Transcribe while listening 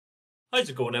How's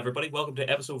it going, everybody? Welcome to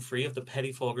episode 3 of the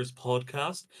Pettifoggers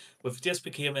podcast. We've just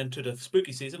become into the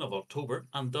spooky season of October,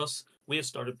 and thus we have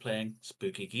started playing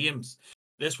spooky games.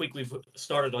 This week we've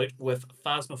started out with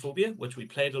Phasmophobia, which we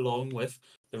played along with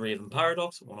the Raven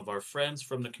Paradox, one of our friends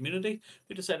from the community,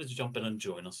 who decided to jump in and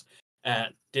join us.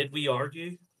 Did we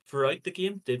argue throughout the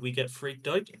game? Did we get freaked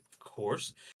out? Of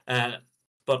course.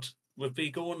 But we've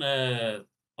been going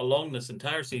along this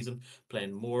entire season,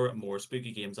 playing more and more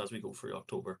spooky games as we go through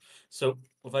October. So,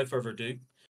 without further ado,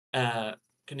 can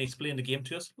you explain the game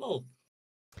to us? Lol.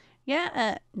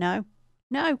 Yeah, no.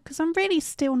 No, because I'm really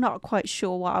still not quite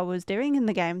sure what I was doing in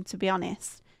the game, to be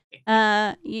honest.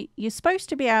 You're supposed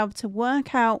to be able to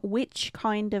work out which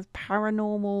kind of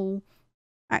paranormal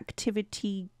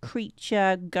activity,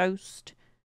 creature, ghost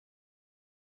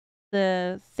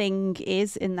the thing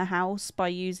is in the house by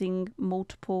using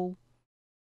multiple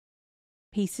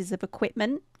pieces of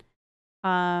equipment.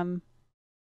 But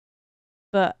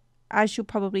as you'll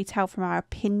probably tell from our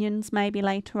opinions maybe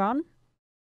later on,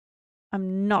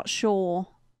 I'm not sure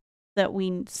that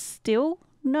we still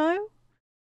know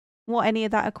what any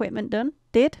of that equipment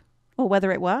did, or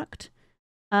whether it worked.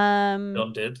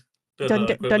 Done did. Done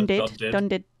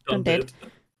did.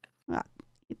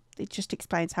 It just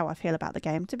explains how I feel about the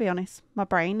game, to be honest. My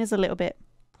brain is a little bit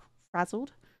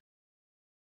frazzled.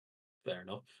 Fair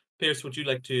enough. Pierce, would you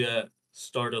like to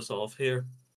start us off here?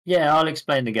 Yeah, I'll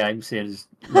explain the game, seeing as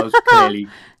Loz clearly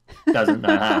doesn't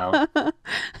know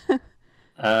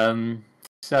how.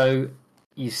 So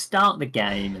you start the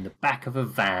game in the back of a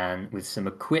van with some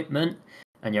equipment,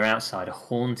 and you're outside a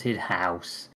haunted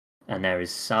house, and there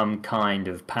is some kind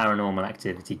of paranormal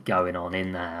activity going on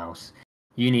in the house.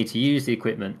 You need to use the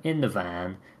equipment in the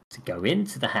van to go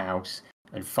into the house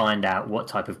and find out what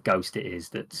type of ghost it is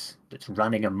that's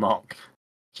running amok.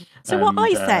 So what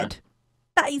I said,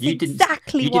 that is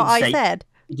exactly what I said.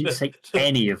 You didn't say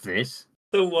any of this.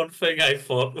 The one thing I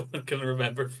thought I can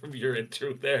remember from your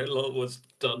intro there, Lol, was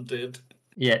done did.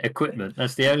 Yeah, equipment.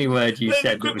 That's the only word you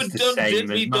said that was the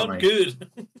same as mine. Good.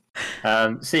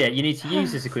 So yeah, you need to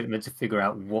use this equipment to figure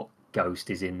out what ghost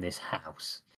is in this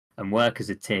house and work as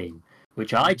a team,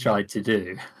 which I tried to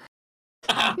do.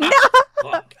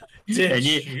 Fuck. And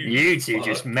you two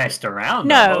just messed around.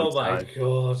 No. Oh my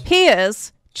god.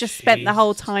 Piers just spent the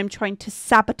whole time trying to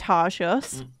sabotage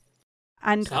us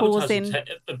and causing. It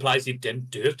implies he didn't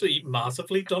do it. He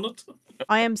massively done it.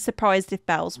 I am surprised if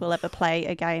Bells will ever play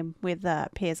a game with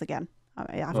Piers again.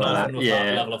 After that.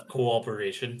 That level of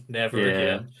cooperation, never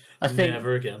again. I think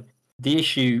never again. The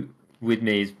issue with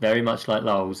me is very much like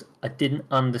Lowell's. I didn't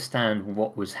understand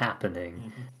what was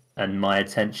happening, and my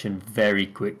attention very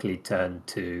quickly turned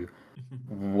to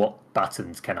what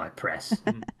buttons can I press.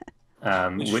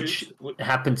 Which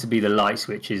happened to be the light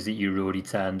switches that you already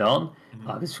turned on.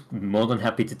 I was more than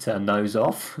happy to turn those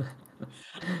off.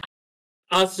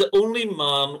 As the only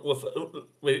man with,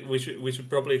 we should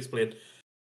probably explain.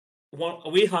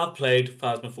 We have played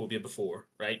Phasmophobia before,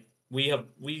 right? We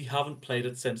haven't played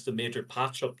it since the major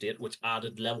patch update, which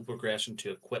added level progression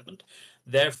to equipment.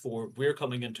 Therefore, we're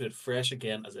coming into it fresh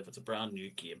again, as if it's a brand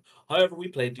new game. However, we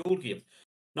played the old game.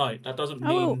 Now, that doesn't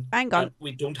mean that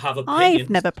we don't have opinions. I've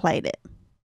never played it.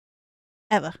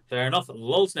 Ever. Fair enough.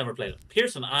 Lol's never played it.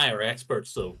 Pierce and I are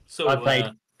experts, though. So I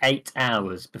played 8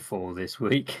 hours before this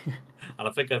week. And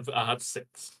I think I had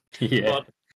 6. Yeah.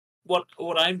 But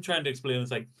what I'm trying to explain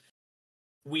is, like,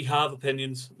 we have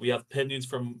opinions. We have opinions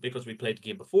because we played the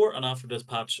game before, and after this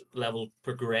patch level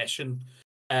progression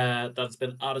that's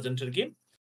been added into the game,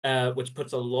 which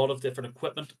puts a lot of different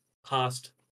equipment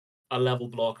past a level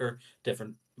blocker.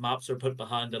 Different maps are put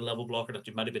behind a level blocker that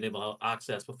you might have been able to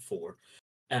access before.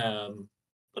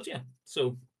 But yeah,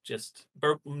 so just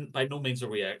by no means are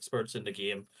we experts in the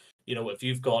game. You know, if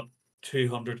you've got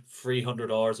 200,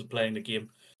 300 hours of playing the game,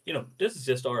 you know, this is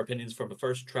just our opinions from a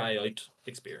first try out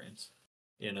experience.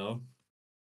 You know?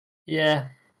 Yeah,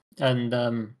 and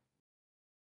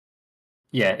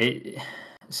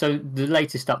so the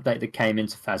latest update that came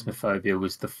into Phasmophobia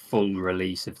was the full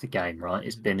release of the game, right?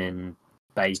 It's been in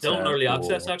beta. Still in early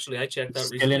access, actually. I checked that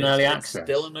recently. Still in early access?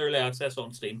 Still in early access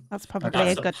on Steam. That's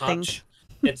probably a good thing.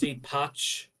 It's a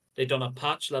patch. They've done a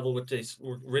patch level, which they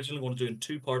were originally going to do in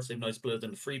 2 parts. They've now split it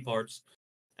into 3 parts.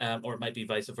 Or it might be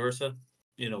vice versa,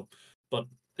 you know. But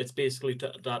it's basically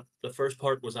that the first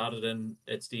part was added in.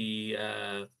 It's the,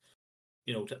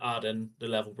 to add in the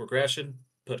level progression,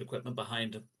 put equipment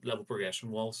behind level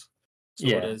progression walls. So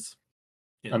it is.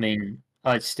 I mean,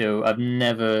 I've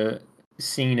never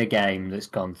seen a game that's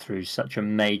gone through such a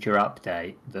major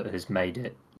update that has made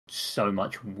it so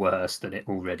much worse than it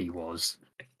already was.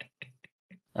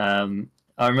 I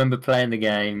remember playing the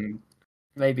game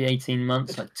maybe 18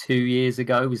 months, like 2 years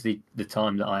ago was the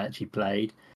time that I actually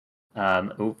played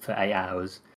for 8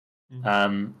 hours.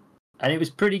 And it was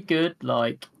pretty good.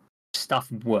 Like,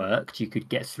 stuff worked. You could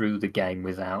get through the game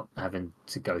without having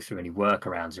to go through any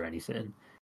workarounds or anything.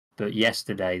 But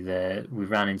yesterday we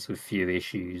ran into a few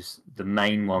issues. The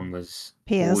main one was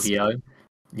Piers. audio.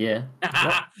 Yeah.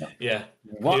 Yeah.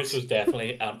 What? Pierce was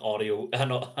definitely an audio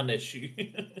an issue.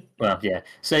 Well, yeah.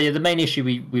 So yeah, the main issue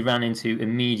we ran into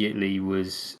immediately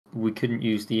was we couldn't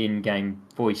use the in-game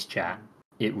voice chat.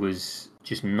 It was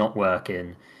just not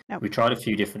working. Nope. We tried a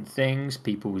few different things.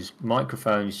 People's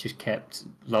microphones just kept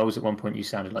lows. At one point, you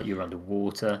sounded like you were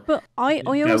underwater. But I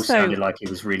Bell also sounded like it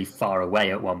was really far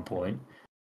away at one point.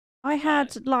 I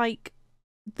had like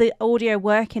the audio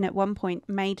working at one point,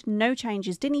 made no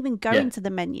changes, didn't even go into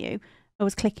the menu. I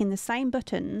was clicking the same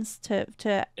buttons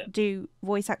to do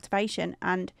voice activation,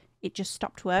 and it just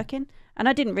stopped working. And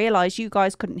I didn't realise you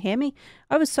guys couldn't hear me.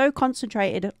 I was so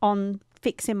concentrated on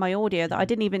fixing my audio that I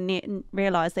didn't even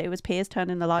realise that it was Piers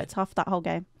turning the lights off that whole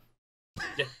game.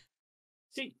 Yeah.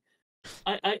 See,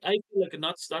 I feel like, and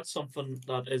that's something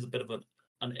that is a bit of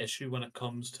an issue when it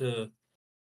comes to,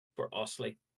 for us,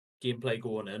 like, gameplay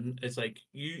going in. It's like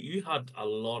you had a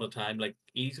lot of time, like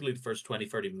easily the first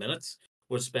 20-30 minutes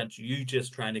was spent you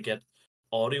just trying to get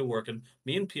audio working.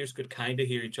 Me and Pierce could kind of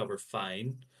hear each other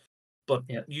fine, but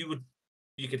you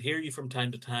could hear you from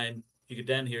time to time. You could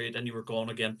then hear you, then you were gone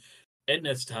again. In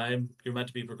this time, you're meant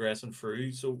to be progressing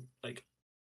through. So, like,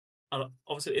 and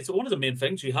obviously, it's one of the main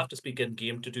things you have to speak in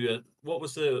game to do it. What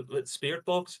was the spirit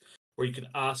box? Where you can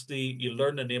ask you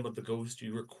learn the name of the ghost,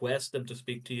 you request them to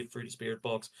speak to you through the spirit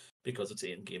box because it's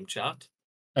in-game chat.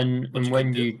 And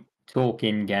when you talk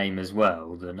in-game as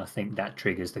well, then I think that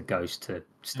triggers the ghost to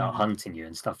start hunting you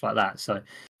and stuff like that. So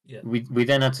we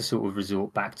then had to sort of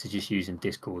resort back to just using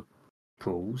Discord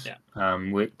calls,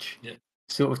 which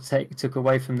sort of took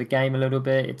away from the game a little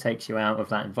bit. It takes you out of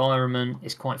that environment.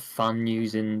 It's quite fun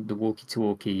using the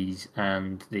walkie-talkies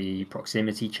and the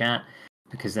proximity chat,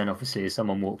 because then obviously if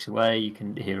someone walks away, you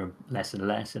can hear them less and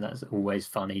less, and that's always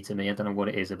funny to me. I don't know what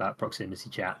it is about proximity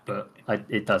chat, but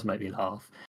it does make me laugh.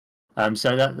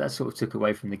 So that sort of took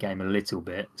away from the game a little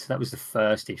bit. So that was the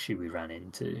first issue we ran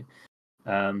into.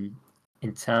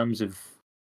 In terms of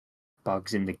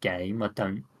bugs in the game, I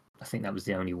think that was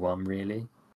the only one really.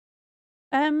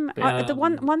 The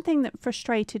one thing that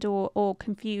frustrated or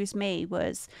confused me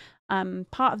was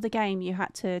part of the game you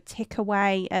had to tick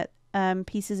away at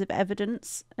pieces of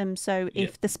evidence. So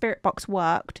if the spirit box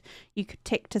worked, you could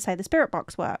tick to say the spirit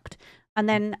box worked, and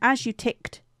then as you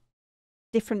ticked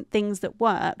different things that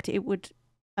worked, it would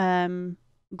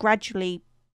gradually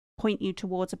point you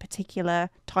towards a particular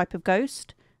type of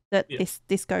ghost that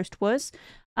this ghost was.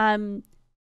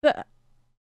 But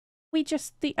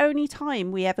the only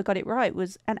time we ever got it right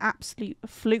was an absolute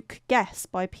fluke guess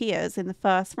by Piers in the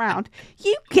first round.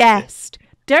 You guessed.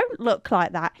 Don't look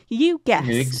like that. You guessed.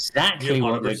 Exactly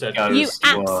what the ghost You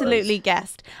absolutely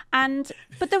guessed.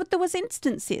 But there was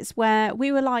instances where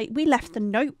we were like, we left the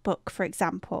notebook, for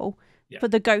example, for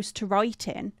the ghost to write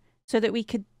in so that we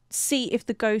could see if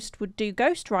the ghost would do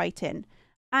ghost writing.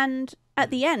 And at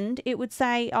the end, it would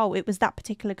say, oh, it was that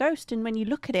particular ghost. And when you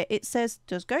look at it, it says,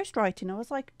 does ghost writing? I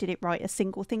was like, did it write a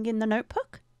single thing in the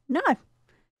notebook? No.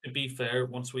 To be fair,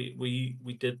 once we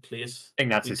did place, I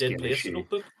think that's we a did skill place issue. the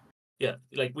notebook. Yeah,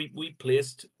 like we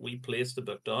placed the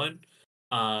book down,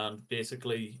 and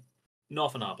basically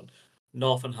nothing happened.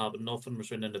 Nothing happened. Nothing was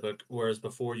written in the book. Whereas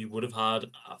before, you would have had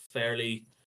a fairly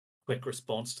quick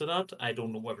response to that. I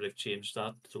don't know whether they've changed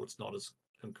that, so it's not as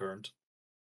concurrent.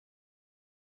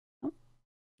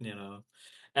 You know,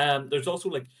 there's also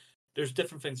there's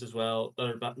different things as well that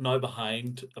are now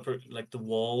behind like the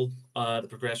wall, the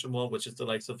progression wall, which is the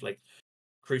likes of like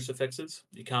crucifixes.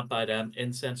 You can't buy them.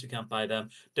 Incense, you can't buy them.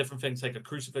 Different things, like a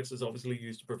crucifix is obviously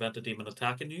used to prevent a demon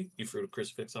attacking you. You throw a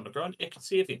crucifix on the ground, it can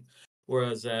save you.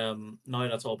 Whereas now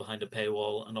that's all behind a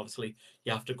paywall, and obviously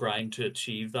you have to grind to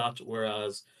achieve that.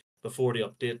 Whereas before the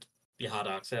update, you had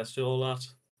access to all that.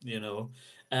 You know,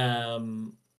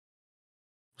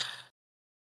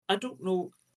 I don't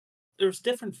know. There's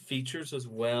different features as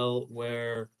well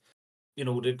where, you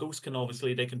know, the ghost can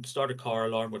they can start a car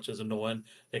alarm, which is annoying.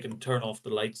 They can turn off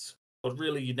the lights, but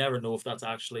really you never know if that's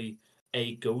actually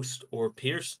a ghost or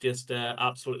Pierce just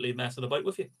absolutely messing about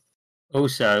with you.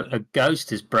 Also, a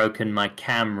ghost has broken my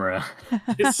camera.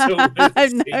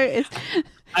 I've noticed.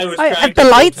 Have the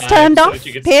lights turned off,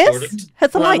 Pierce?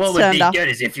 Has the lights what turned would off? be good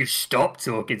is if you stopped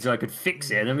talking so I could fix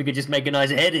it, and then we could just make a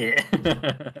nice edit.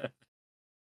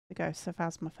 The ghosts of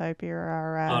Phasmophobia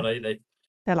are... they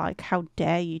they're like, how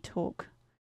dare you talk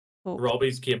Oh.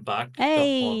 Robbie's came back to haunt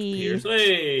Hey, Piers.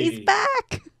 Hey, he's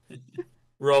back.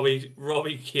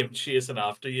 Robbie came chasing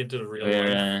after you into the real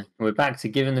life. We're back to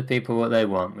giving the people what they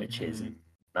want, which is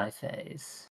my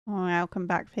face. Oh, welcome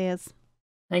back, Piers.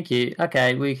 Thank you.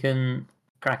 Okay, we can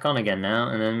crack on again now,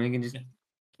 and then we can just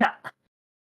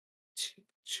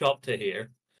Chop to here.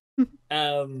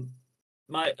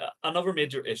 Another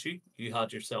major issue you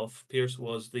had yourself, Pierce,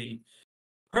 was the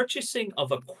purchasing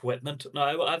of equipment.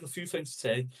 Now, I have a few things to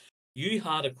say. You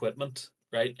had equipment,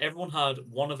 right? Everyone had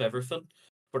one of everything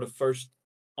for the first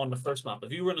map.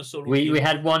 If you were in a solo game, we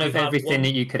had one of had everything one-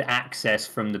 that you could access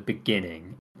from the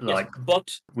beginning, yes,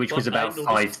 which but was about I noticed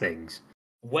 5 things.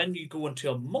 when you go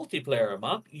into a multiplayer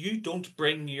map, you don't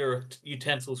bring your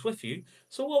utensils with you.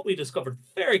 So what we discovered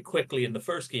very quickly in the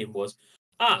first game was,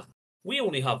 we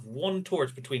only have one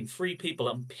torch between 3 people,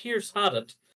 and Pierce had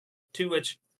it, to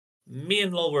which me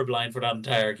and Lol were blind for that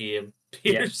entire game.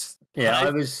 Pierce. Yeah,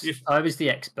 I was the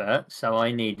expert, so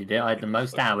I needed it. I had the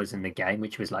most hours in the game,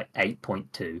 which was like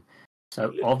 8.2.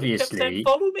 So obviously, kept saying,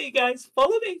 follow me, guys,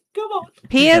 follow me, come on.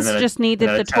 Piers just needed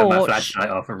the turn my torch. flashlight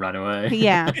off and run away.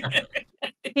 Yeah.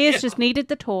 Piers just needed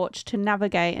the torch to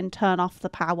navigate and turn off the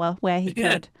power where he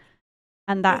could.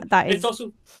 And that is... It's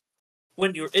also,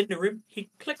 when you're in the room, he'd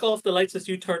click off the lights as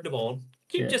you turn them on.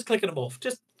 Keep just clicking them off.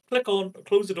 Just click on,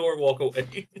 close the door, walk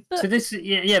away. So this,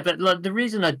 but like the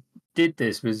reason I did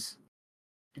this was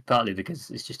partly because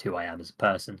it's just who I am as a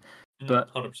person,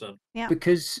 but 100%. Yeah.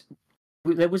 Because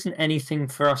there wasn't anything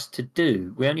for us to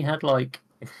do. We only had like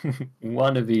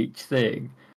one of each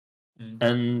thing,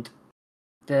 and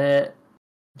I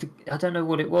don't know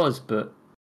what it was, but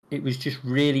it was just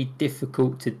really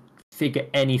difficult to figure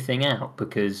anything out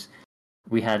because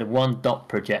we had one dot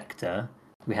projector,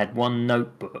 we had one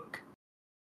notebook,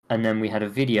 and then we had a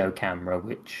video camera,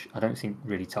 which I don't think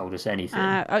really told us anything.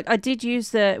 I did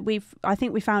use I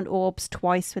think we found orbs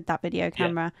twice with that video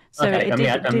camera. So okay, it we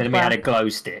had a glow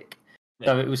stick. Yeah.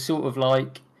 So it was sort of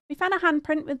like... We found a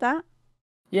handprint with that.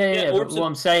 Yeah, but what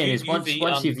I'm saying is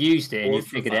once you've used it and you've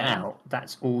figured it out,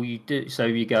 that's all you do. So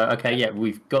you go, okay,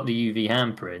 we've got the UV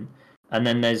handprint, and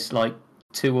then there's like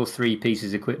 2 or 3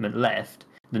 pieces of equipment left.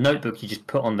 The notebook you just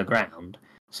put on the ground.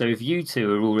 So if you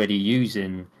two are already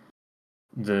using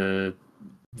the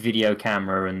video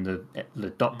camera and the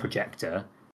dot projector,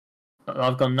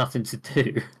 I've got nothing to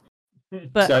do.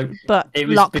 But it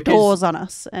was lock doors on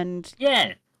us and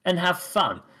have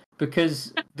fun,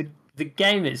 because the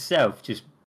game itself just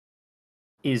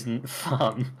isn't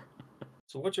fun.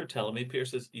 So what you're telling me,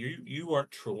 Pierce, is you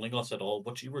weren't trolling us at all.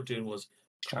 What you were doing was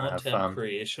content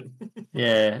creation.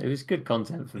 Yeah, it was good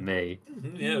content for me.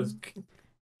 It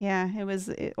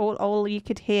was all you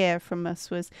could hear from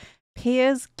us was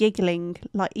Piers giggling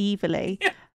like evilly,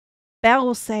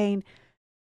 Belle saying,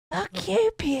 "Fuck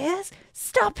you, Piers!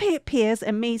 Stop it, Piers!"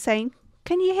 and me saying,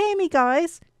 "Can you hear me,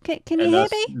 guys? Can you hear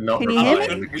me? Can you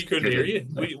hear me?" We couldn't hear you.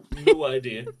 No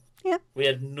idea. Yeah, we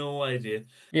had no idea.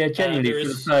 Yeah, genuinely, for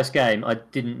the first game, I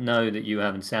didn't know that you were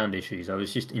having sound issues. I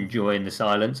was just enjoying the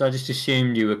silence. I just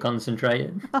assumed you were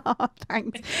concentrating. Oh,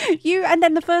 thanks. And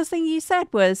then the first thing you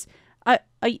said was,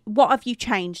 "What have you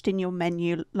changed in your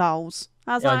menu, lols?"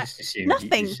 I was like, I just assumed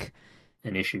nothing.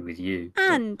 An issue with you.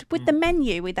 And with the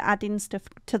menu, with adding stuff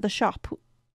to the shop,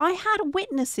 I had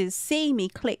witnesses see me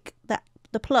click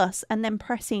the plus and then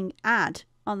pressing add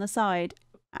on the side,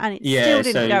 and it still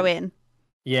didn't go in.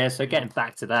 Yeah, so getting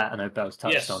back to that, I know Belle's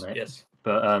touched on it. Yes.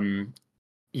 But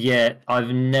I've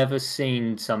never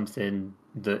seen something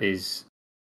that is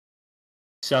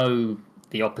so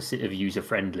the opposite of user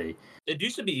friendly. It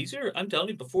used to be easier. I'm telling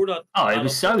you, before that. Oh, it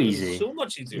was so easy. So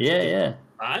much easier. Yeah.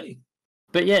 Aye.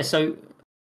 But so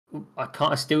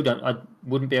I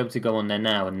wouldn't be able to go on there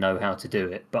now and know how to do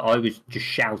it. But I was just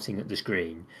shouting at the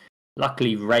screen.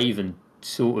 Luckily, Raven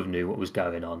sort of knew what was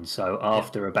going on. So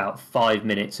after about 5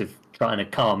 minutes of trying to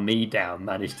calm me down,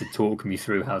 managed to talk me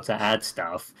through how to add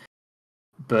stuff.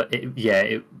 But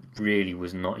it really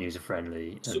was not user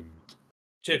friendly. So,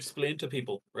 to explain to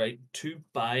people, right, to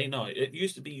buy now, it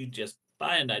used to be you just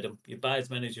buy an item, you buy as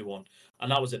many as you want,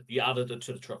 and that was it. You added it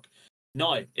to the truck.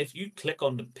 Now, if you click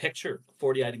on the picture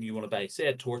for the item you want to buy, say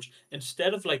a torch,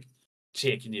 instead of like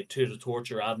taking you to the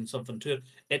torch or adding something to it,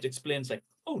 it explains like,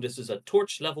 oh, this is a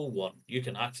torch level 1. You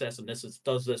can access, and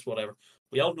does this, whatever.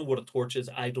 We all know what a torch is.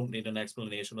 I don't need an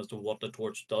explanation as to what the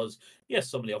torch does. Yes,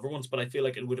 some of the other ones, but I feel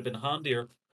like it would have been handier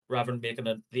rather than making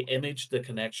the image, the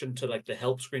connection to like the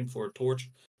help screen for a torch,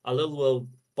 a little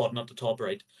button at the top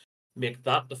right. Make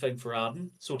that the thing for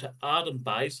adding. So to add and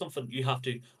buy something, you have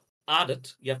to add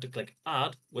it. You have to click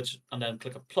add, and then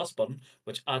click a plus button,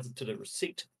 which adds it to the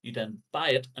receipt. You then buy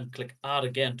it and click add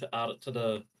again to add it to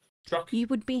truck.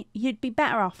 you'd be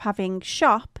better off having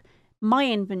shop, my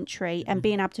inventory, and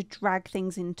being able to drag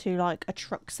things into like a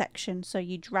truck section. So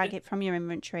you drag it from your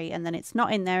inventory, and then it's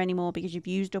not in there anymore because you've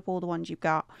used up all the ones you've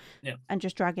got, and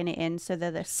just dragging it in so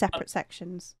they're separate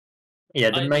sections.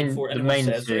 Yeah, I think before the anyone main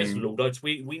says there is thing. loadouts,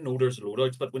 we know there's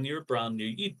loadouts, but when you're brand new,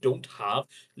 you don't have.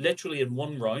 Literally in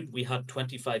one round, we had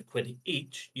 25 quid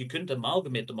each. You couldn't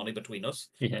amalgamate the money between us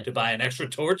Yeah, to buy an extra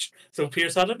torch. So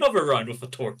Pierce had another round with a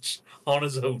torch on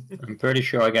his own. I'm pretty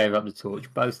sure I gave up the torch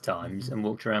both times and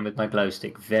walked around with my glow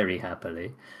stick very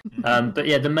happily. But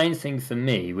yeah, the main thing for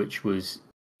me, which was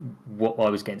what I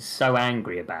was getting so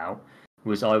angry about,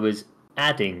 was I was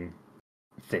adding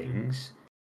things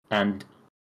and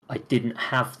I didn't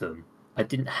have them. I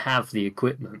didn't have the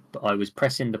equipment, but I was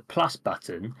pressing the plus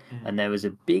button and there was a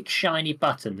big shiny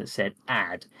button that said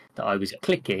add that I was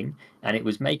clicking, and it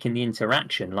was making the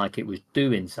interaction like it was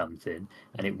doing something,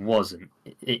 and it wasn't.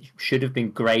 It should have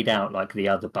been grayed out like the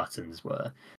other buttons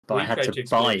were, but I had to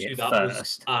buy it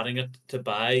first. Adding it to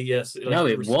buy, yes. Like No,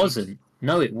 it wasn't.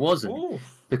 No, it wasn't. Oh.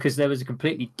 Because there was a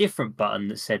completely different button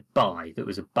that said buy that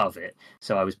was above it.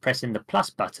 So I was pressing the plus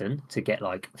button to get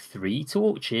like 3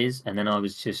 torches, and then I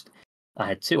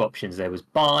had 2 options. There was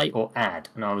buy or add,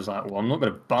 and I was like, well, I'm not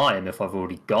going to buy them if I've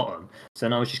already got them. So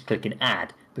then I was just clicking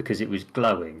add because it was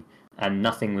glowing and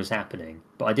nothing was happening.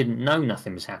 But I didn't know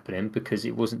nothing was happening because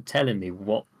it wasn't telling me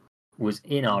what was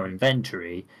in our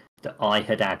inventory that I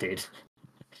had added.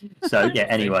 So yeah,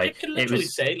 anyway, It can literally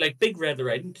say, like, Big Red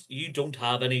Riding, you don't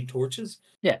have any torches.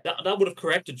 Yeah, that would have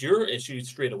corrected your issue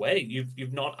straight away.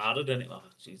 You've not added any. Oh,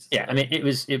 Jesus. Yeah, I mean, it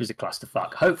was a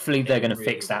clusterfuck. Hopefully, they're going to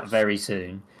fix that very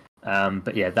soon.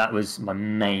 But yeah, that was my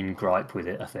main gripe with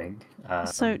it, I think.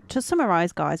 So to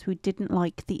summarise, guys, we didn't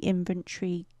like the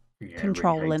inventory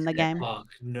control really in the game. Fuck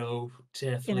no,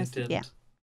 definitely didn't. Yeah.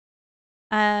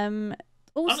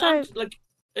 Also, and, like,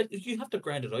 you have to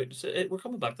grind it out. So we're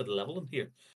coming back to the leveling here.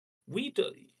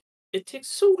 It takes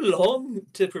so long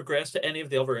to progress to any of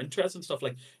the other interests and stuff.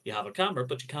 Like, you have a camera,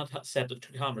 but you can't set the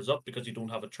cameras up because you don't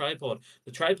have a tripod.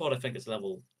 The tripod, I think, is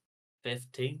level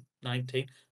 15, 19.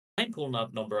 I'm pulling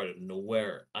that number out of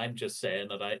nowhere. I'm just saying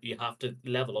that you have to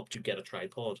level up to get a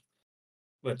tripod,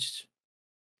 which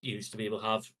you used to be able to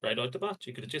have right out the bat.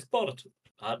 You could have just bought it,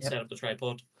 set up the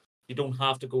tripod. You don't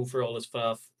have to go for all this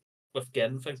faff with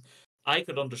getting things. I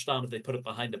could understand if they put it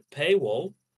behind a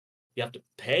paywall. You have to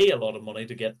pay a lot of money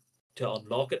to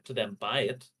unlock it, to then buy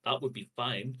it. That would be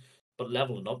fine. But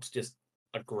leveling up's just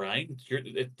a grind.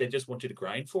 They just want you to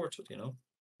grind for it, you know?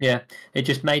 Yeah, it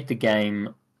just made the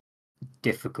game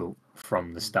difficult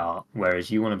from the start.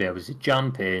 Whereas you want to be able to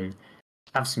jump in,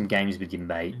 have some games with your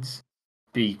mates,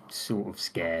 be sort of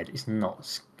scared. It's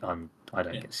not. I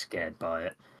don't get scared by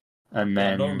it. And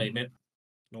then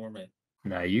Normally.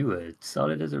 No, you were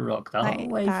solid as a rock the whole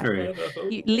way through.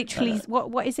 You literally,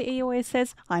 what is it he always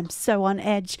says? I'm so on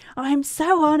edge. I'm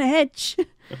so on edge.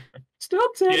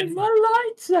 Stop turning my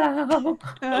lights out.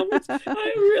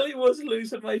 I really was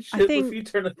losing my shit with you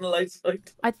turning the lights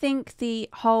out. I think the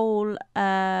whole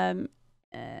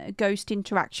ghost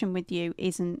interaction with you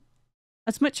isn't,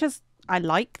 as much as I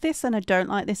like this and I don't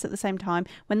like this at the same time,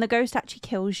 when the ghost actually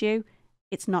kills you,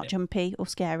 it's not jumpy or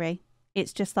scary.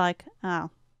 It's just like,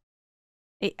 oh.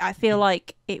 I feel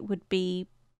like it would be,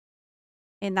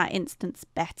 in that instance,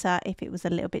 better if it was a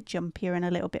little bit jumpier and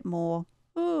a little bit more,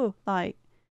 like...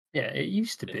 Yeah, it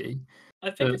used to be.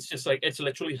 I think it's just like, it's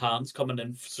literally hands coming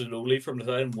in slowly from the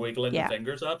side and wiggling the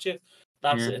fingers at you.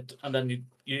 That's it. And then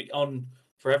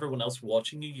for everyone else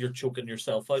watching you, you're choking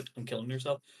yourself out and killing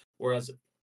yourself. Whereas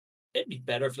it'd be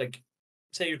better if, like,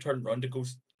 say you're turning around, it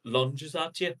goes lunges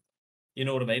at you. You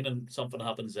know what I mean? And something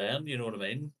happens then, you know what I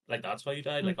mean? Like, that's how you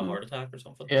died, like a heart attack or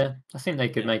something. Yeah, I think they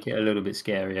could make it a little bit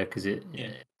scarier because it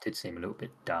did seem a little bit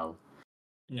dull.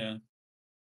 Yeah.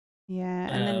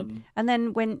 Yeah, and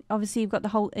then when obviously you've got the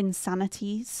whole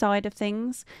insanity side of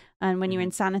things, and when your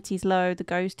insanity's low, the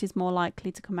ghost is more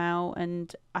likely to come out.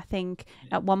 And I think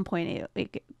at one point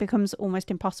it becomes almost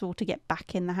impossible to get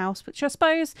back in the house, which I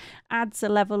suppose adds a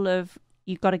level of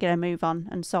you've got to get a move on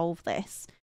and solve this.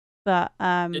 But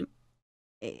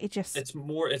it's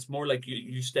more like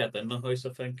you step in the house. I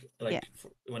think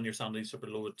when your sanity's super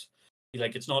low,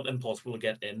 it's not impossible to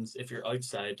get in. If you're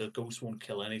outside, the ghost won't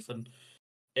kill anything.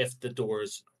 If the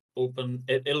door's open,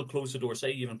 it'll close the door.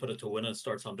 Say you even put a toe in and it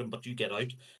starts hunting, but you get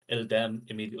out, it'll then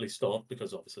immediately stop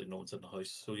because obviously no one's in the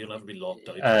house, so you'll never be locked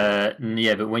out.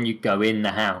 Yeah, but when you go in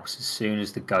the house, as soon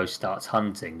as the ghost starts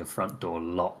hunting, the front door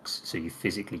locks, so you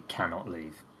physically cannot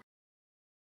leave.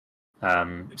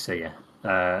 So yeah,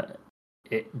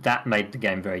 that made the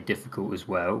game very difficult as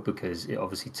well, because it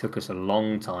obviously took us a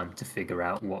long time to figure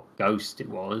out what ghost it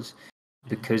was,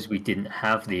 because we didn't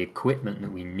have the equipment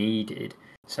that we needed.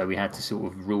 So we had to sort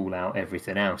of rule out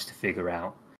everything else to figure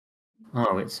out,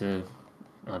 oh, it's I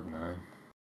don't know,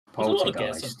 There's a lot of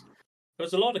guessing. poltergeist.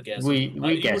 There's a lot of guessing. We You were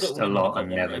the guessed a only one lot that got and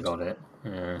one never right. got it.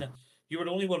 Yeah. No, you were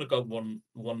the only one that got one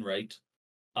right,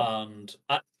 and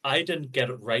I didn't get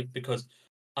it right because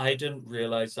I didn't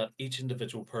realize that each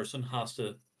individual person has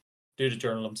to do the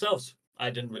journal themselves. I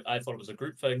didn't. I thought it was a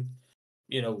group thing.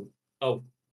 You know, oh,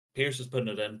 Pierce is putting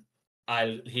it in.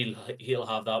 He'll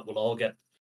have that. We'll all get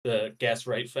the guess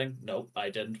right thing. No, I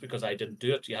didn't, because I didn't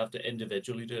do it. You have to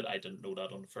individually do it. I didn't know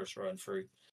that on the first round through.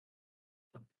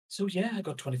 So yeah, I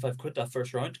got 25 quid that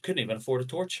first round. Couldn't even afford a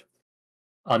torch.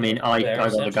 I mean, I There, got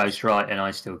the essentially. ghost right, and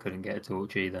I still couldn't get a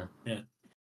torch either. Yeah.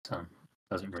 So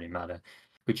doesn't really matter.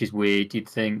 Which is weird. You'd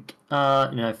think,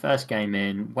 first game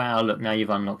in, wow, look, now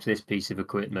you've unlocked this piece of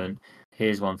equipment.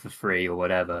 Here's one for free or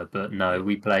whatever. But no,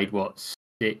 we played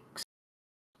 6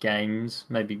 games,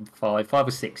 maybe 5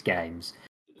 or 6 games,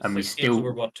 and we 6 games still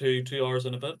were what, 2 hours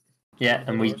and a bit. Yeah,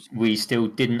 and we still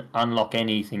didn't unlock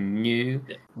anything new.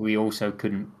 Yeah. We also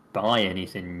couldn't buy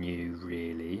anything new,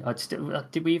 really.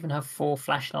 Did we even have 4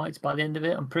 flashlights by the end of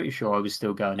it? I'm pretty sure I was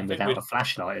still going in without a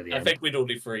flashlight at the end. I think we'd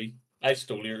only 3. I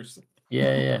stole yours.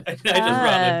 Yeah. I just ran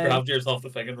and grabbed yours off the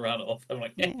thing and ran off. I'm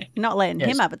like, not letting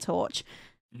him have a torch.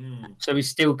 So we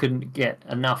still couldn't get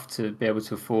enough to be able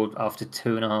to afford, after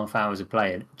 2.5 hours of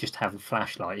playing, just have a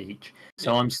flashlight each.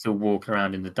 So I'm still walking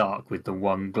around in the dark with the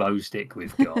one glow stick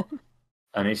we've got.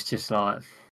 And it's just like,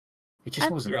 it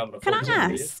just wasn't. Can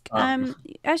I ask,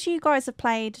 as you guys have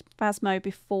played Phasmo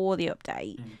before the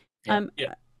update,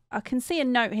 I can see a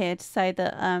note here to say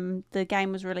that the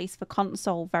game was released for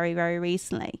console very, very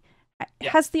recently.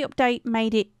 Has the update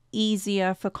made it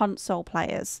easier for console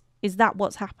players? Is that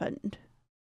what's happened,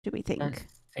 do we think? I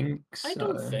think so. I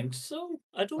don't think so.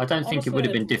 I don't think it would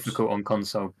have been difficult on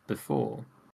console before.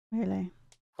 Really?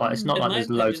 Like, it's not like there's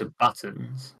loads of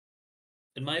buttons.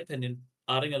 In my opinion,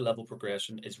 adding a level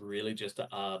progression is really just to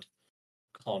add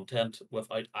content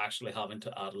without actually having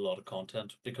to add a lot of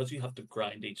content. Because you have to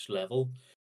grind each level,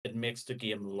 it makes the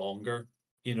game longer.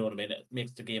 You know what I mean? It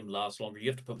makes the game last longer.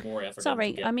 You have to put more effort.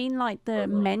 Sorry, I mean like the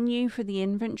menu for the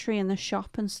inventory and the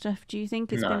shop and stuff. Do you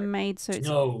think it's been made so it's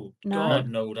no? God,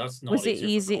 no, that's not. Was it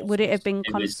easy? Would it have been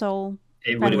console?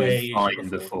 It would have been fine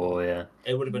before, yeah.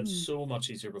 It would have been so much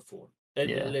easier before.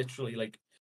 It literally, like,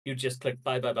 you just click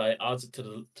buy, adds it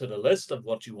to the list of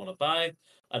what you want to buy,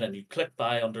 and then you click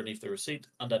buy underneath the receipt,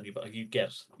 and then you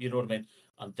get, you know what I mean?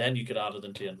 And then you could add it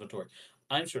into inventory.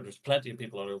 I'm sure there's plenty of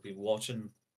people out there who'll be watching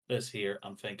this here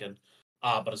and thinking,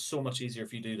 but it's so much easier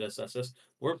if you do this.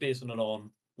 We're basing it on,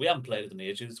 we haven't played it in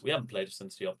ages. We haven't played it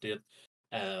since the update.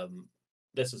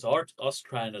 This is us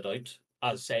trying it out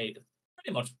as, say,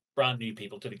 pretty much brand new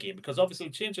people to the game, because obviously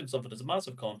changing something is a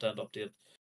massive content update.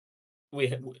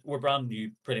 We're brand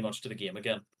new pretty much to the game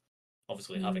again.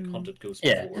 Obviously having hunted ghosts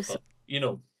before, but you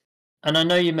know. And I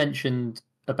know you mentioned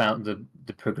about the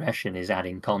progression is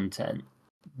adding content.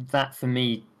 That for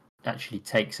me actually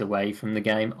takes away from the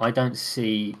game. I don't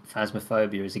see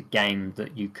Phasmophobia as a game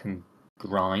that you can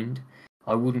grind.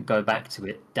 I wouldn't go back to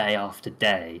it day after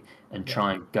day and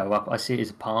try and go up. I see it as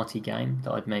a party game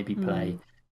that I'd maybe play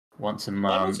once a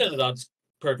month. I'm not saying that's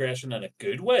progression in a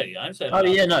good way. I'm saying,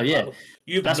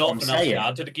 you've that's nothing else to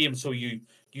add to the game, so you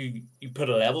put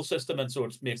a level system in, so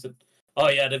it makes it. Oh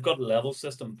yeah, they've got a level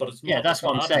system, but it's not. Yeah, that's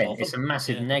what I'm saying. It's a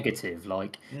massive negative.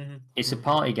 Like, it's a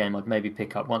party game I'd maybe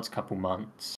pick up once a couple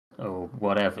months or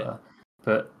whatever.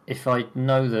 But if I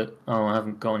know that I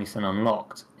haven't got anything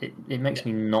unlocked, it makes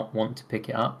me not want to pick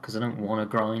it up, because I don't want to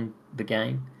grind the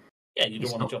game. Yeah, you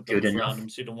don't want to jump good enough.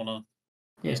 Randoms, you don't want to.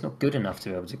 Yeah, it's not good enough to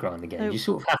be able to grind the game. You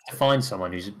sort of have to find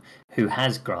someone who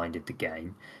has grinded the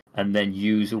game and then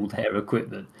use all their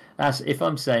equipment. That's if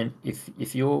I'm saying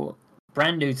if you're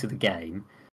brand new to the game,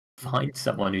 find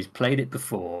someone who's played it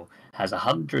before, has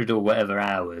 100 or whatever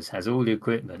hours, has all the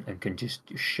equipment, and can just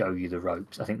show you the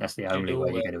ropes. I think that's the only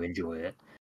way you're going to enjoy it.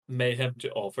 Mayhem to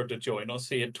offer to join us.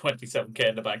 He had 27k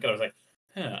in the bank, and I was like,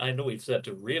 I know we've said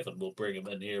to Raven we'll bring him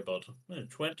in here, but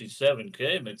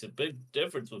 27k makes a big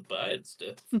difference with buying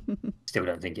stuff. Still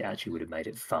don't think it actually would have made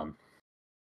it fun.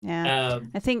 Yeah,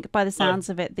 I think by the sounds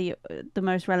of it, the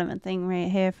most relevant thing right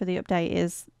here for the update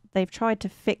is they've tried to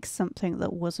fix something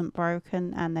that wasn't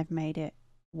broken, and they've made it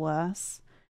worse.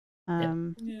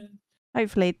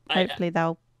 Hopefully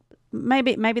they'll.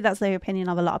 Maybe that's the opinion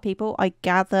of a lot of people. I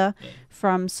gather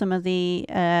from some of the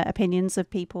opinions of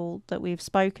people that we've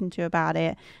spoken to about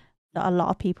it, that a lot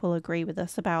of people agree with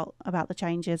us about the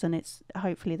changes, and it's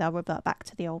hopefully they'll revert back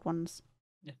to the old ones.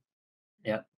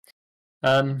 Yeah.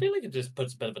 I feel like it just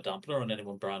puts a bit of a dampener on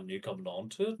anyone brand new coming on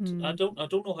to it. I Mm.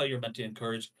 don't know how you're meant to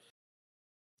encourage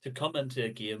to come into a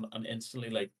game and instantly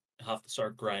like have to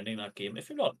start grinding that game if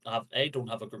you're not don't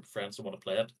have a group of friends that want to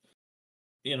play it.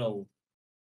 You know,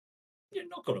 you're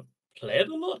not going to play it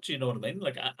a lot. You know what I mean?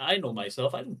 Like I know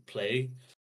myself, I don't play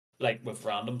like with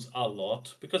randoms a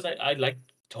lot because I like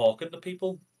talking to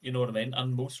people. You know what I mean?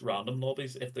 And most random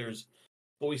lobbies, if there's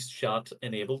voice chat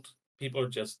enabled, people are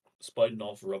just spouting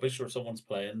off rubbish or someone's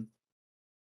playing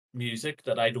music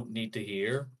that I don't need to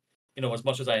hear. You know, as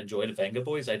much as I enjoy the Venga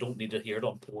Boys, I don't need to hear it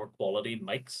on poor quality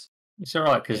mics. It's all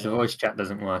right because You the know, voice chat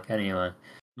doesn't work anyway.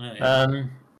 yeah.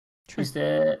 True. Is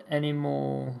there any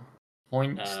more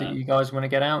points that Uh, you guys want to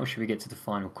get out, or should we get to the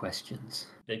final questions?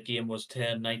 the game was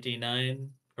 $10.99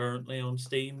 currently on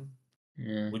Steam.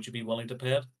 Yeah. Would you be willing to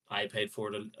pay it? I paid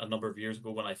for it a number of years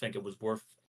ago when I think it was worth.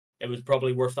 It was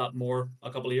probably worth that more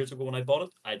a couple of years ago when I bought it.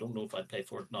 I don't know if I'd pay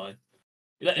for it now.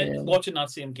 Yeah. Watching that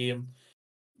same game,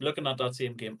 looking at that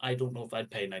same game, I don't know if I'd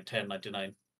pay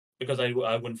 $10.99 because I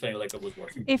wouldn't feel like it was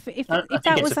worth it. If I think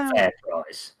that it's was a out, fair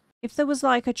price. if there was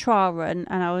like a trial run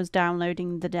and I was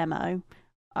downloading the demo,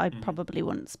 I Mhm. probably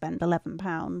wouldn't spend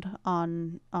 £11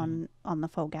 on the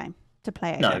full game to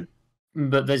play it No. again.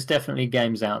 But there's definitely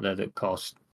games out there that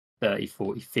cost 30,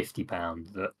 40, 50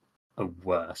 pounds that are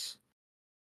worse.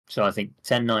 So I think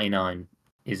 $10.99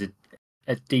 is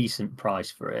a decent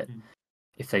price for it. Mm.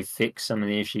 If they fix some of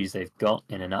the issues they've got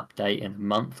in an update in a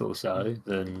month or so,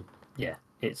 then yeah,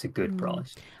 it's a good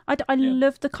price. I Yeah.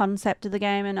 love the concept of the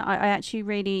game, and I actually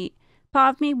really,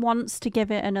 part of me wants to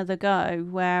give it another go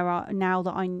where now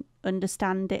that I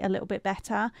understand it a little bit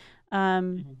better,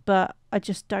 but I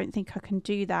just don't think I can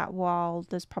do that while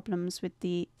there's problems with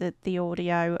the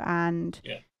audio and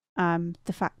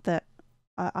the fact that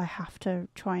I have to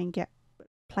try and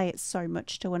play it so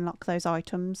much to unlock those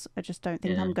items. I just don't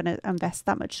think I'm going to invest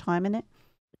that much time in it.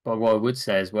 But what I would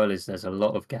say as well is there's a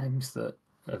lot of games that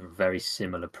have a very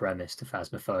similar premise to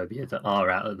Phasmophobia that are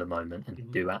out at the moment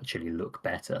and do actually look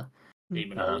better.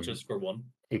 Demonologist for one.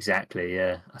 Exactly,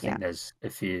 yeah. I think there's a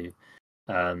few.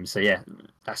 So yeah,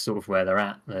 that's sort of where they're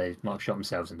at. They might have shot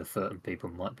themselves in the foot, and people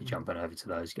might be jumping over to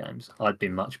those games. I'd be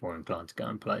much more inclined to go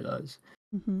and play those.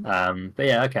 But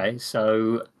yeah, okay.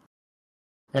 So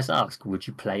let's ask: would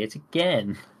you play it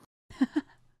again?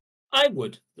 I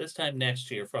would this time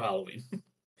next year for Halloween.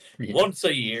 Yeah. Once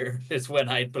a year is when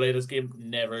I'd play this game.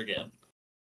 Never again.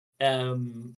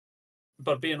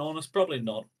 But being honest, probably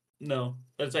not. No,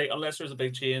 let's say unless there's a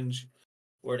big change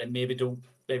where they maybe don't,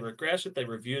 they regress it, they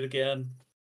review it again.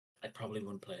 I probably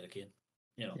wouldn't play it again.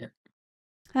 You know.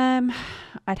 Yeah.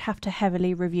 I'd have to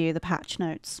heavily review the patch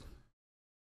notes.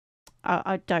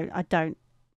 I don't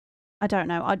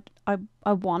know.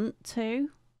 I want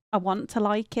to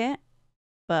like it,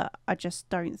 but I just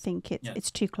don't think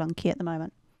it's too clunky at the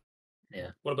moment.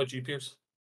 Yeah. What about you, Pierce?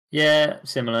 Yeah,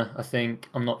 similar. I think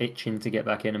I'm not itching to get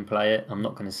back in and play it. I'm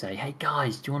not going to say, "Hey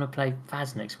guys, do you want to play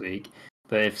Phas next week?"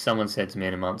 But if someone said to me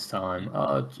in a month's time,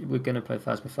 "Oh, we're going to play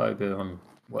Phasmophobia on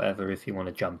whatever, if you want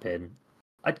to jump in,"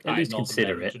 I'd at least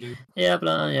consider it. Yeah,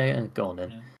 but yeah, go on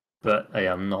then. Yeah. But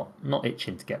yeah, I'm not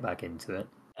itching to get back into it.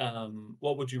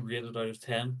 What would you rate it out of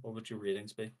 10? What would your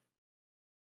ratings be?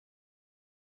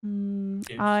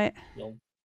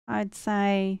 I'd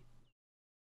say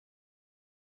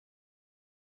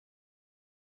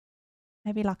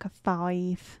maybe like a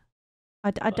 5.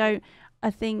 I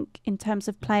think in terms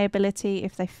of playability,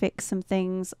 if they fix some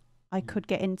things, I could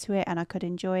get into it and I could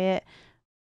enjoy it.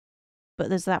 But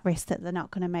there's that risk that they're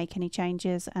not going to make any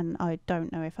changes, and I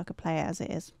don't know if I could play it as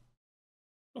it is.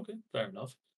 Okay, fair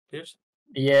enough. Pierce?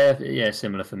 Yeah,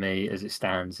 similar for me. As it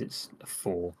stands, it's a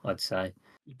 4, I'd say.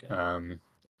 Okay.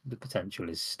 The potential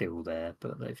is still there,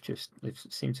 but they've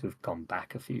seemed to have gone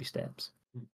back a few steps.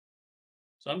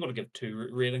 So I'm going to give 2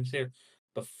 ratings here,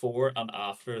 before and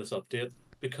after this update,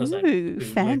 because I'm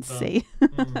fancy.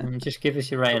 Like just give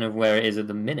us your rating of where it is at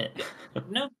the minute.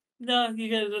 No, you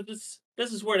get this.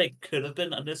 This is where they could have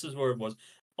been, and this is where it was.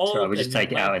 Sorry, we just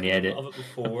take it out in the edit of it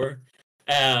before.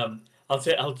 I'll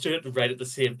do it right at the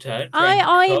same time.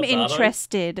 I'm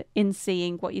interested in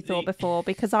seeing what you thought before,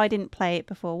 because I didn't play it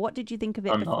before. What did you think of it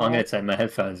before? I'm going to take my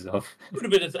headphones off.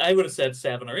 I would have said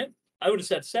 7 or 8. I would have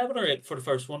said 7 or 8 for the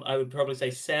first one. I would probably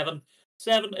say 7.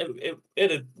 7.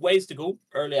 It had ways to go.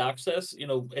 Early access,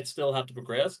 it still had to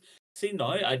progress. See, now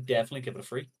I'd definitely give it a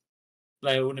 3.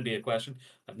 Like, it wouldn't be a question.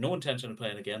 I have no intention of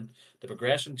playing again. The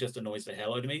progression just annoys the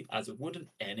hell out of me, as it would in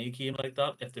any game like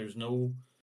that if there's no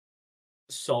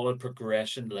solid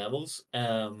progression levels.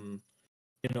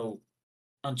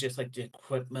 and just like the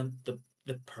equipment, the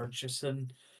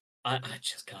purchasing, I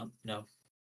just can't. No,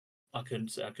 I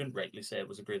couldn't rightly say it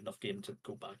was a great enough game to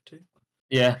go back to.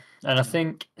 Yeah, and I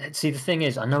think, see, the thing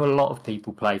is, I know a lot of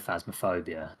people play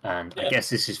Phasmophobia, and I Yeah. guess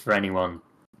this is for anyone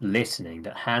listening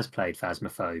that has played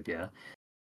Phasmophobia,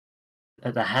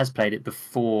 that has played it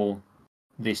before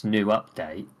this new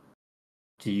update.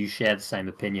 Do you share the same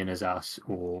opinion as us,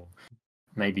 or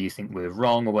maybe you think we're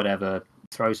wrong or whatever?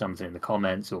 Throw something in the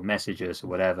comments or message us or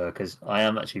whatever, because I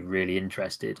am actually really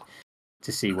interested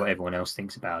to see what everyone else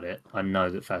thinks about it. I know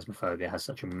that Phasmophobia has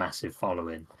such a massive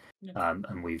following,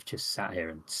 and we've just sat here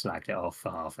and slagged it off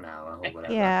for half an hour or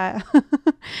whatever. Yeah.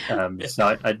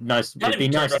 So it'd be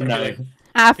nice to know.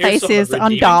 Our faces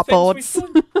on dartboards.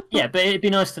 Yeah, but it'd be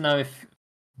nice to know if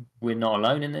we're not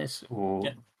alone in this, or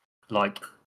like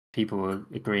people are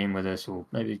agreeing with us, or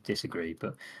maybe disagree.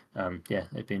 But yeah,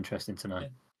 it'd be interesting to know. Yeah.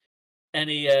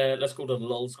 Any let's go to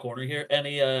Lul's corner here.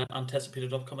 Any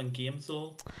anticipated upcoming games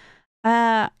though?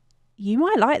 You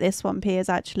might like this one, Piers,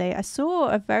 actually. I saw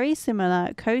a very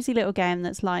similar cozy little game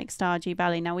that's like Stardew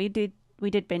Valley. Now we did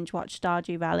binge watch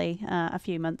Stardew Valley a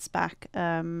few months back,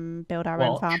 build our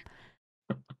own farm.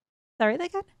 Sorry,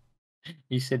 again?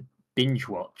 You said binge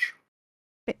watch.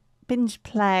 Binge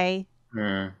play.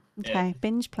 Yeah. Okay,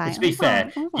 binge play. To be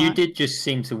fair, you did just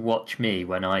seem to watch me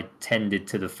when I tended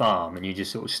to the farm, and you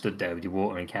just sort of stood there with your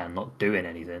watering can, not doing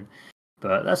anything.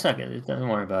 But that's okay. Don't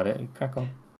worry about it. Crack on.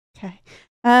 Okay.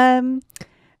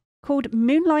 Called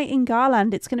Moonlight in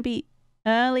Garland. It's going to be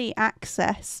early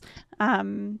access,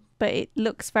 but it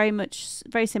looks very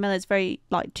similar. It's very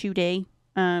like 2D.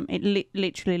 It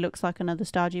literally looks like another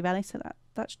Stardew Valley, so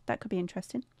that could be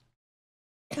interesting.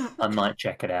 I might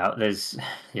check it out. There's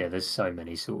so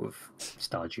many sort of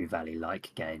Stardew Valley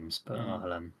like games, but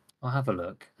I'll have a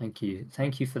look. Thank you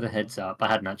for the heads up. I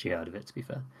hadn't actually heard of it, to be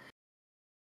fair.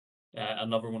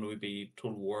 Another one would be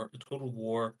Total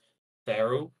War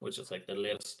Pharaoh, which is like the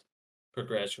latest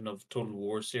progression of Total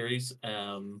War series.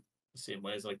 The same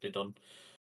way as like they've done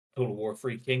Total War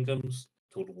Free Kingdoms,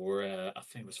 Total War I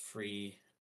think it was Free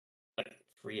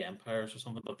Empires or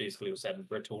something, but basically it was set in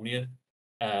Britonia.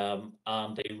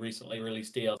 And they recently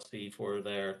released DLC for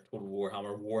their Total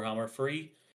Warhammer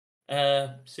Free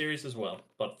series as well.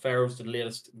 But Pharaoh's the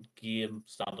latest game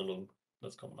standalone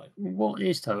that's coming out. What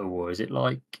is Total War? Is it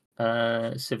like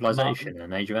Civilization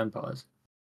and Age of Empires?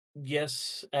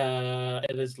 Yes,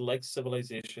 it is like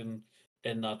Civilization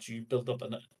in that you build up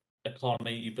an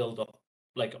economy, you build up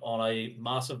like on a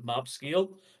massive map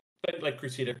scale, a bit like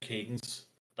Crusader Kings,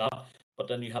 but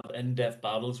then you have in-depth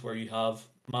battles where you have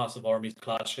massive armies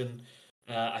clashing.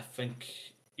 I think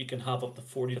you can have up to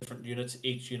 40 different units.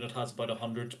 Each unit has about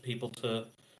 100 people to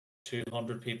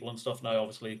 200 people and stuff. Now,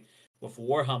 obviously, with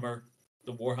Warhammer,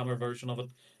 the Warhammer version of it,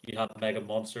 you have mega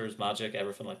monsters, magic,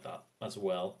 everything like that as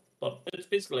well. But it's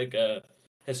basically like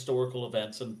historical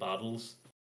events and battles.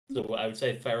 So I would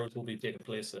say Pharaohs will be taking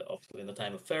place obviously in the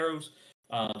time of Pharaohs,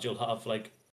 and you'll have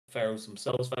like Pharaohs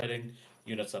themselves fighting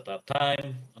units at that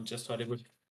time, and just how they would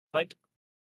fight.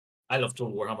 I love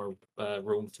Total Warhammer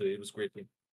Rome too. It was great.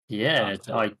 Yeah,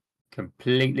 I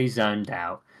completely zoned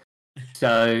out.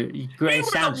 So great.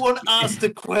 You were the one asked the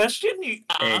question. You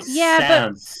asked.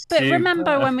 Yeah, but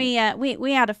remember when we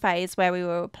had a phase where we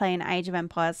were playing Age of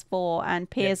Empires 4, and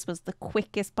Piers was the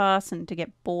quickest person to get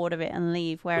bored of it and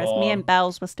leave, whereas me and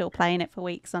Bells were still playing it for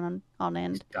weeks on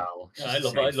end. I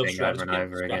love strategy games.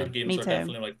 Me are too.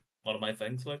 definitely like one of my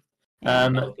things. Like.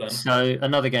 So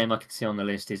another game I can see on the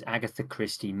list is Agatha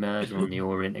Christie Murder on the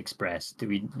Orient Express.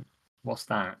 What's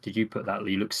that? Did you put that?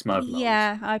 You look smug.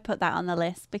 Yeah, I put that on the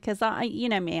list because you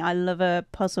know me, I love a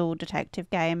puzzle detective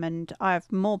game, and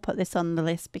I've more put this on the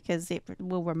list because it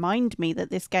will remind me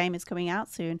that this game is coming out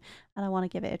soon, and I want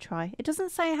to give it a try. It doesn't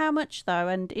say how much though,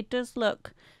 and it does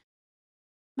look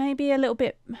maybe a little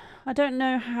bit. I don't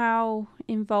know how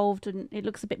involved, and it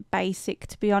looks a bit basic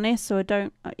to be honest. So I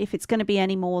don't. If it's going to be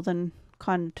any more than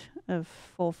kind of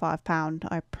 £4 or £5,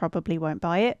 I probably won't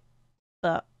buy it,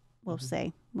 but we'll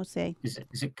see. We'll see. Is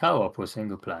it co-op or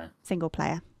single player? Single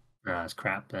player. No, that's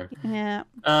crap then. Yeah.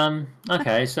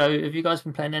 Okay, so have you guys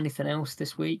been playing anything else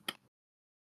this week?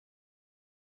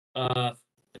 I've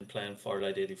been playing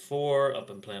Farlight 84. I've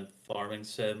been playing Farming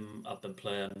Sim. I've been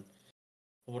playing.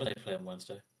 What did I play on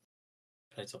Wednesday?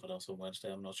 I played something else on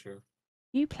Wednesday. I'm not sure.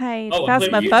 You played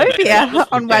Phasmophobia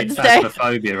on Wednesday.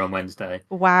 Phasmophobia on Wednesday.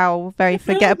 Wow, very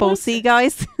forgettable. See,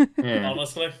 guys. Yeah.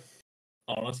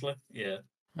 Honestly, yeah.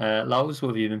 Lols, what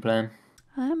have you been playing?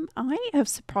 I have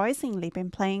surprisingly been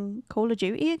playing Call of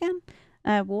Duty again,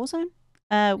 Warzone,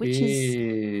 which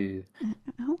is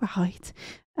all right,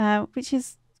 which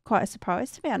is quite a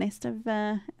surprise, to be honest.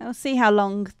 I'll see how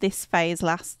long this phase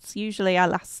lasts. Usually I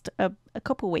last a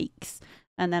couple weeks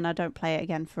and then I don't play it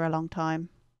again for a long time.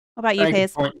 What about you, Very good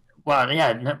Piers? point. Well,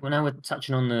 yeah. Now we're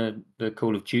touching on the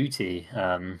Call of Duty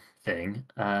thing.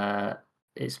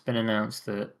 It's been announced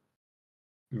that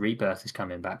Rebirth is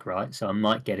coming back, right? So I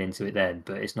might get into it then,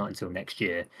 but it's not until next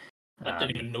year. I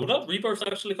didn't even know that. Rebirth's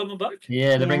actually coming back.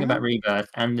 Yeah, they're bringing Yeah. back Rebirth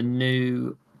and the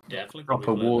new Definitely proper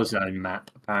gonna be playing that. Warzone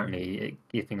map. Apparently,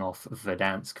 giving off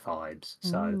Verdansk vibes.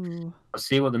 So Ooh. I'll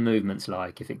see what the movement's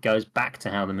like. If it goes back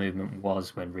to how the movement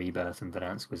was when Rebirth and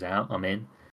Verdansk was out, I'm in.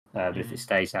 But if it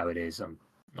stays how it is, I'm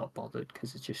not bothered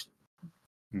because it's just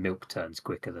milk turns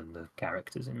quicker than the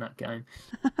characters in that game.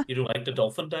 You don't like the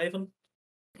dolphin diving?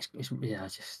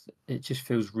 It just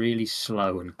feels really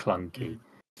slow and clunky.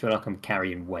 I feel like I'm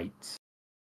carrying weights,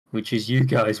 which is you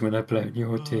guys when I play on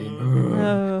your team.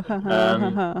 Oh,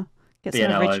 get but yeah,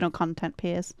 some no, original content,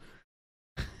 Piers.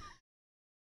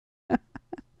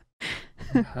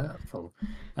 Hurtful.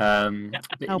 But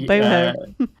Oh, yeah,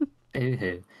 boo-hoo.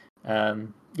 boo-hoo.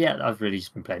 Yeah, I've really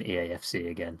just been playing EAFC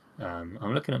again.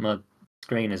 I'm looking at my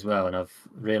screen as well, and I've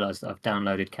realised that I've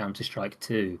downloaded Counter-Strike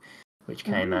 2, which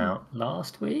came Ooh. out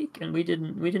last week, and we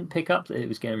didn't pick up that it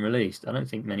was getting released. I don't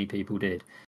think many people did,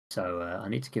 so I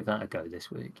need to give that a go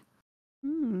this week.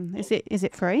 Is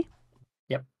it free?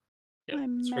 Yeah,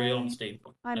 it's free on Steam.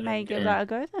 I don't may get give it. that a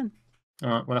go then. All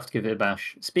right, we'll have to give it a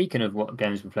bash. Speaking of what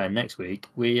games we're playing next week,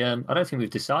 I don't think we've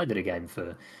decided a game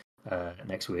for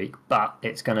next week, but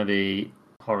it's going to be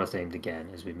horror themed again,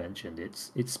 as we mentioned.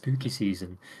 It's spooky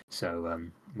season, so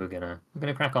we're gonna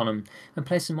crack on and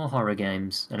play some more horror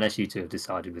games. Unless you two have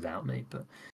decided without me, but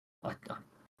I'm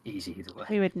easy either way.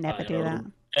 We would never do that.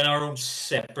 In our own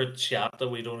separate chat that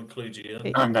we don't include you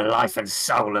in. I'm the life and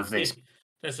soul of this.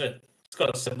 That's it. It's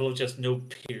got a symbol of just no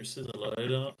pierces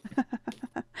allowed on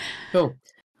it. Cool.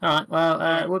 All right.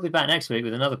 Well, we'll be back next week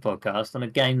with another podcast on a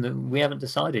game that we haven't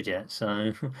decided yet.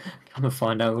 So come and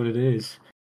find out what it is.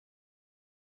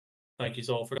 Thank you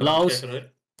all for Lols. checking out.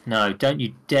 No, don't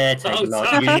you dare take Oh, Lols.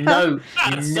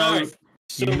 sorry.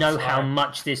 You know how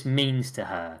much this means to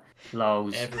her.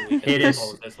 Lols. Hit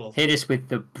us with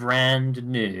the brand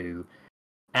new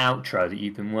outro that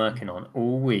you've been working on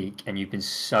all week and you've been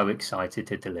so excited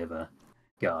to deliver.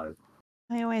 Go.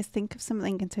 I always think of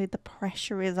something until the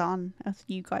pressure is on of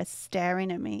you guys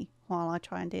staring at me while I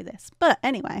try and do this. But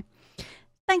anyway,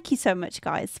 thank you so much,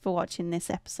 guys, for watching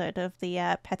this episode of the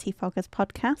Pettifoggers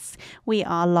podcast. We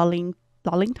are Lolling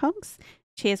Tongues,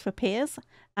 Cheers for Peers,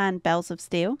 and Bells of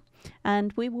Steel.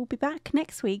 And we will be back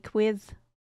next week with,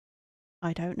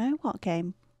 I don't know what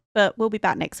game, but we'll be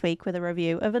back next week with a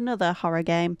review of another horror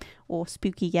game or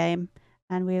spooky game.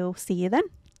 And we'll see you then.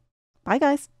 Bye,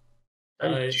 guys.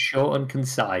 Short and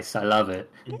concise. I love it.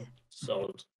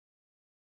 Solid.